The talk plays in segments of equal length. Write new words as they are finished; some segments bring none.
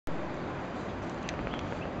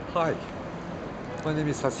Hi, my name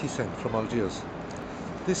is Hassan from Algiers.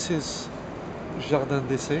 This is Jardin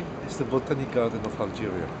d'Essai, it's the Botanic Garden of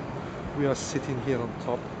Algeria. We are sitting here on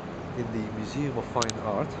top in the Museum of Fine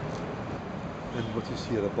Art, and what you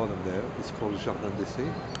see at the bottom there is called Jardin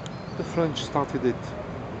d'Essai. The French started it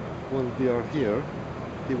when they were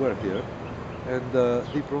here, and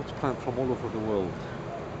they brought plants from all over the world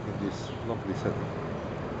in this lovely setting.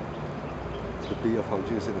 The Bay of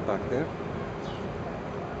Algiers in the back there.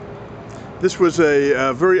 This was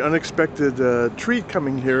a very unexpected treat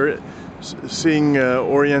coming here, seeing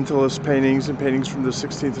Orientalist paintings and paintings from the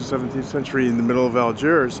 16th and 17th century in the middle of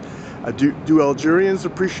Algiers. Do Algerians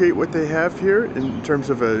appreciate what they have here in terms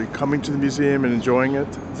of coming to the museum and enjoying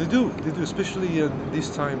it? They do, especially in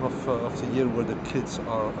this time of the year where the kids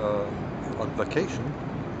are on vacation.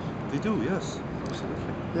 They do, yes,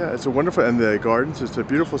 absolutely. Yeah, it's a wonderful, and the gardens, it's a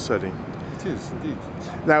beautiful setting. It is, indeed.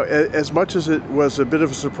 Now, as much as it was a bit of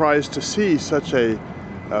a surprise to see such a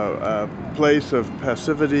place of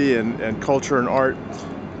passivity and culture and art,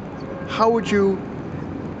 how would you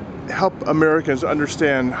help Americans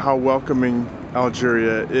understand how welcoming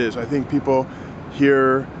Algeria is? I think people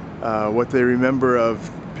hear what they remember of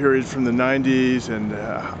periods from the 90s, and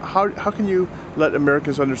how can you let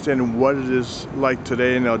Americans understand what it is like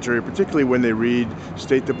today in Algeria, particularly when they read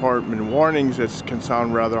State Department warnings that can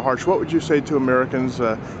sound rather harsh? What would you say to Americans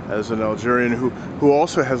as an Algerian who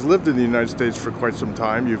also has lived in the United States for quite some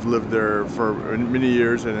time? You've lived there for many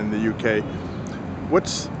years and in the UK.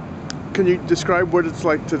 Can you describe what it's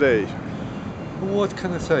like today? What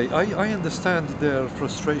can I say? I understand their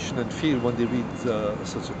frustration and fear when they read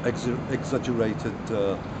such exaggerated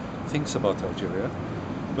things about Algeria.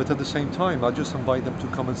 But at the same time, I just invite them to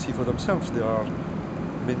come and see for themselves. There are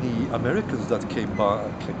many Americans that came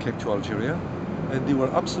to Algeria, and they were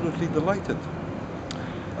absolutely delighted.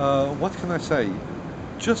 What can I say?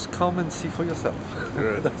 Just come and see for yourself.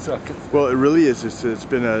 That's all I can say. Well, it really is. It's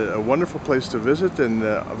been a wonderful place to visit, and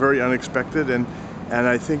very unexpected. And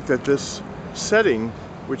I think that this setting,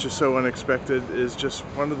 which is so unexpected, is just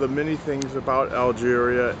one of the many things about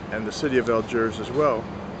Algeria and the city of Algiers as well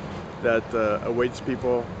that awaits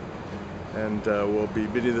people, and will be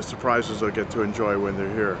many of the surprises they'll get to enjoy when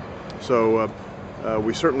they're here. So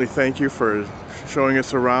we certainly thank you for showing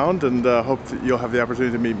us around, and hope that you'll have the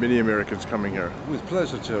opportunity to meet many Americans coming here. With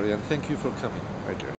pleasure, Jerry, and thank you for coming. Thank you.